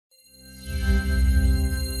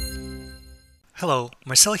Hello,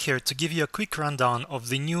 Marcel here to give you a quick rundown of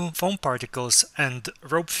the new foam particles and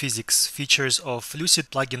rope physics features of Lucid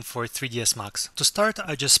plugin for 3ds Max. To start,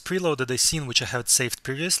 I just preloaded a scene which I had saved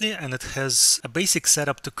previously, and it has a basic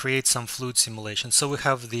setup to create some fluid simulation. So we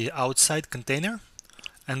have the outside container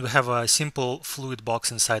and we have a simple fluid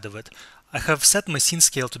box inside of it. I have set my scene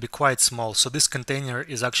scale to be quite small, so this container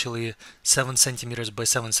is actually 7 centimeters by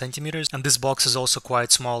 7 centimeters, and this box is also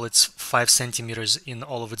quite small, it's 5 centimeters in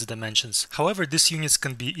all of its dimensions. However, these units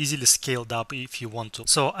can be easily scaled up if you want to.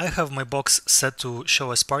 So I have my box set to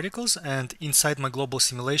show as particles, and inside my global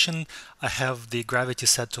simulation I have the gravity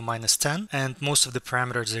set to -10, and most of the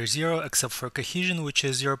parameters are 0 except for cohesion, which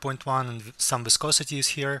is 0.1, and some viscosity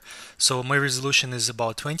is here. So my resolution is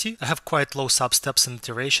about 20. I have quite low substeps and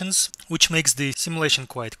iterations, which makes the simulation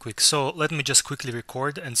quite quick. So let me just quickly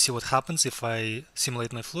record and see what happens if I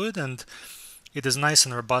simulate my fluid, and it is nice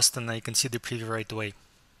and robust and I can see the preview right away.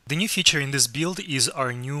 The new feature in this build is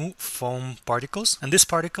our new foam particles, and these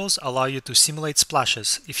particles allow you to simulate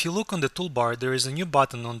splashes. If you look on the toolbar, there is a new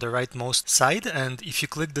button on the rightmost side, and if you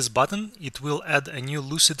click this button, it will add a new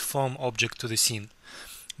Lucid Foam object to the scene.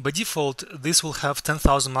 By default, this will have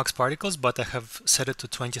 10,000 max particles, but I have set it to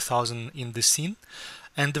 20,000 in this scene.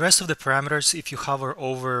 And the rest of the parameters, if you hover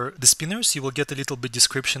over the spinners, you will get a little bit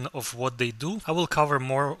description of what they do. I will cover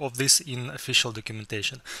more of this in official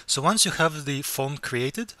documentation. So once you have the foam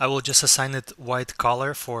created, I will just assign it white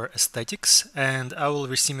color for aesthetics, and I will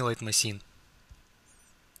resimulate my scene.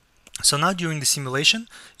 So now during the simulation,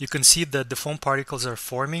 you can see that the foam particles are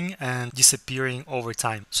forming and disappearing over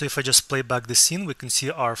time. So if I just play back the scene, we can see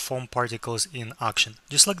our foam particles in action.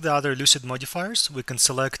 Just like the other Lucid modifiers, we can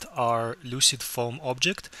select our Lucid Foam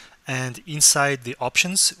object, and inside the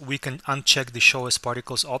options, we can uncheck the Show as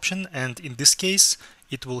Particles option, and in this case,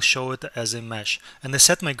 it will show it as a mesh. And I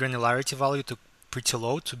set my granularity value to pretty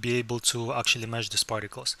low to be able to actually mesh these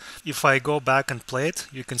particles. If I go back and play it,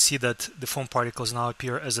 you can see that the foam particles now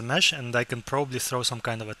appear as a mesh, and I can probably throw some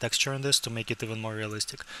kind of a texture on this to make it even more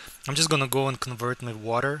realistic. I'm just gonna go and convert my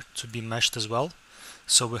water to be meshed as well.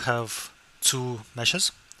 So we have two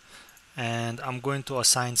meshes, and I'm going to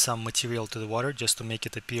assign some material to the water just to make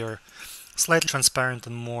it appear slightly transparent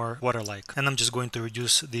and more water-like. And I'm just going to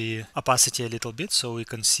reduce the opacity a little bit so we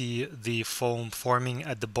can see the foam forming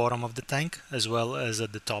at the bottom of the tank as well as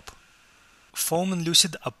at the top. Foam in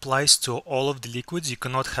Lucid applies to all of the liquids. You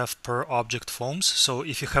cannot have per object foams. So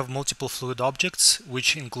if you have multiple fluid objects,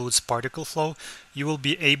 which includes particle flow, you will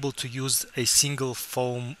be able to use a single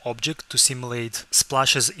foam object to simulate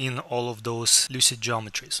splashes in all of those Lucid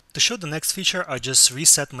geometries. To show the next feature, I just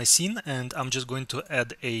reset my scene, and I'm just going to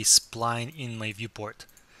add a spline in my viewport.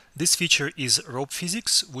 This feature is rope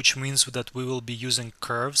physics, which means that we will be using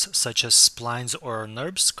curves such as splines or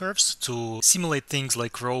NURBS curves to simulate things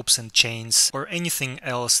like ropes and chains or anything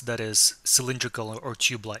else that is cylindrical or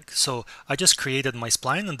tube-like. So I just created my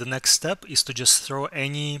spline, and the next step is to just throw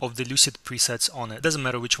any of the Lucid presets on it. It doesn't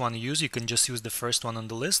matter which one you use, you can just use the first one on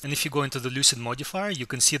the list. And if you go into the Lucid modifier, you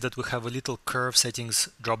can see that we have a little curve settings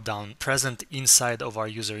drop-down present inside of our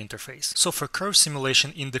user interface. So for curve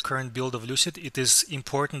simulation in the current build of Lucid, it is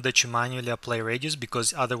important that you manually apply radius,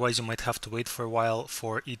 because otherwise you might have to wait for a while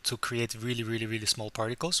for it to create really small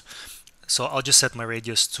particles. So I'll just set my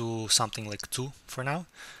radius to something like 2 for now.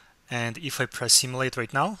 And if I press simulate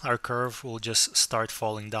right now, our curve will just start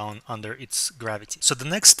falling down under its gravity. So the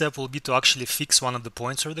next step will be to actually fix one of the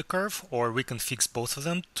points of the curve, or we can fix both of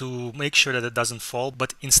them to make sure that it doesn't fall,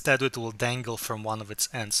 but instead it will dangle from one of its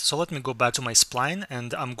ends. So let me go back to my spline,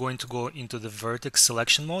 and I'm going to go into the vertex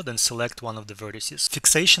selection mode and select one of the vertices.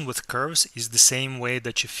 Fixation with curves is the same way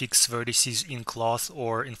that you fix vertices in cloth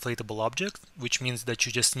or inflatable object, which means that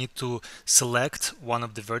you just need to select one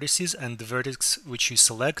of the vertices, and the vertex which you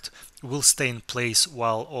select will stay in place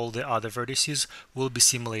while all the other vertices will be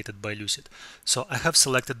simulated by Lucid. So I have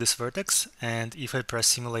selected this vertex, and if I press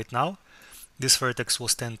simulate now, this vertex will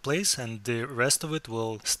stay in place and the rest of it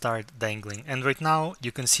will start dangling. And right now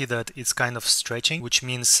you can see that it's kind of stretching, which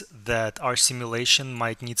means that our simulation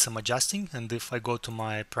might need some adjusting. And if I go to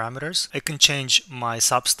my parameters, I can change my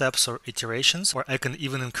substeps or iterations, or I can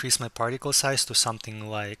even increase my particle size to something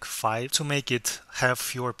like 5 to make it have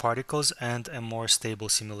fewer particles and a more stable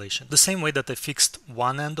simulation. The same way that I fixed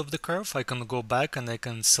one end of the curve, I can go back and I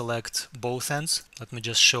can select both ends. Let me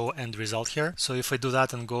just show end result here. So if I do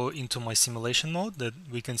that and go into my simulation, simulation mode, that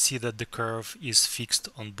we can see that the curve is fixed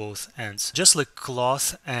on both ends. Just like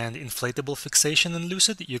cloth and inflatable fixation in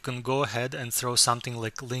Lucid, you can go ahead and throw something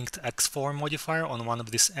like linked X4 modifier on one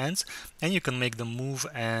of these ends, and you can make them move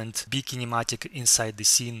and be kinematic inside the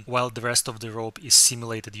scene while the rest of the rope is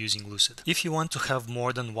simulated using Lucid. If you want to have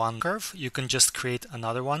more than one curve, you can just create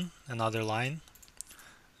another one, another line,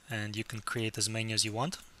 and you can create as many as you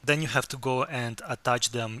want. Then you have to go and attach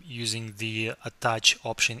them using the attach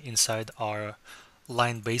option inside our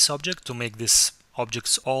line base object to make these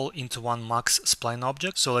objects all into one max spline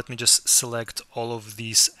object. So let me just select all of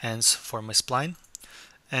these ends for my spline.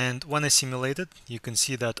 And when I simulate it, you can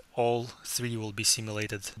see that all three will be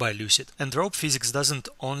simulated by Lucid. And rope physics doesn't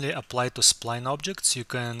only apply to spline objects. You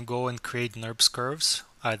can go and create NURBS curves,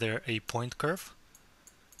 either a point curve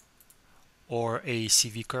or a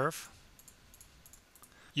CV curve.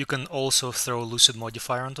 You can also throw Lucid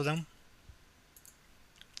modifier onto them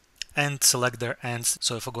and select their ends.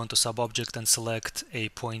 So if I go into subobject and select a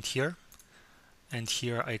point here, and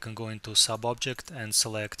here I can go into subobject and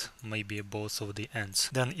select maybe both of the ends.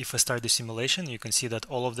 Then if I start the simulation, you can see that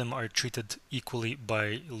all of them are treated equally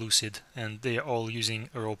by Lucid, and they are all using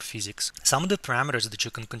rope physics. Some of the parameters that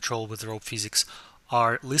you can control with rope physics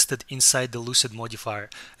are listed inside the Lucid modifier,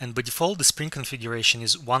 and by default the spring configuration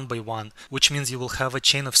is 1 by 1, which means you will have a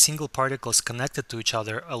chain of single particles connected to each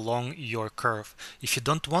other along your curve. If you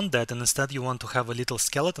don't want that and instead you want to have a little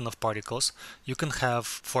skeleton of particles, you can have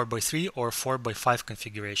 4 by 3 or 4 by 5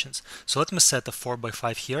 configurations. So let me set a 4 by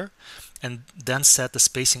 5 here, and then set the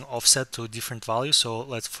spacing offset to a different value. So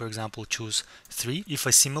let's, for example, choose 3. If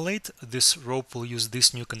I simulate, this rope will use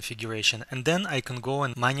this new configuration, and then I can go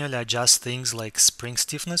and manually adjust things like spring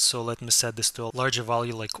stiffness. So let me set this to a larger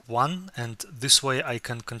value like 1, and this way I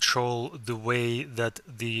can control the way that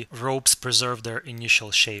the ropes preserve their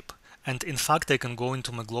initial shape. And in fact, I can go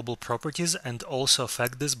into my global properties and also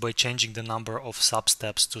affect this by changing the number of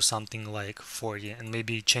sub-steps to something like 40, and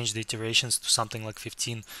maybe change the iterations to something like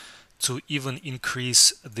 15 to even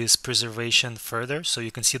increase this preservation further. So you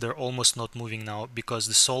can see they're almost not moving now because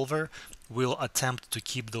the solver will attempt to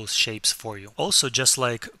keep those shapes for you. Also, just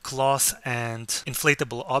like cloth and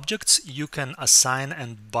inflatable objects, you can assign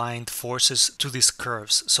and bind forces to these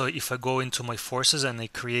curves. So if I go into my forces and I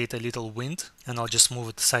create a little wind, and I'll just move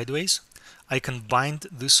it sideways, I can bind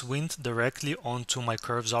this wind directly onto my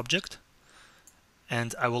curves object.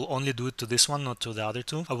 And I will only do it to this one, not to the other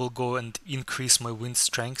two. I will go and increase my wind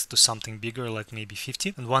strength to something bigger, like maybe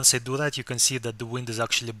 50. And once I do that, you can see that the wind is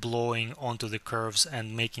actually blowing onto the curves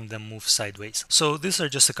and making them move sideways. So these are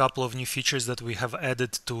just a couple of new features that we have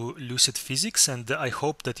added to Lucid Physics, and I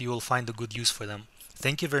hope that you will find a good use for them.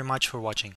 Thank you very much for watching.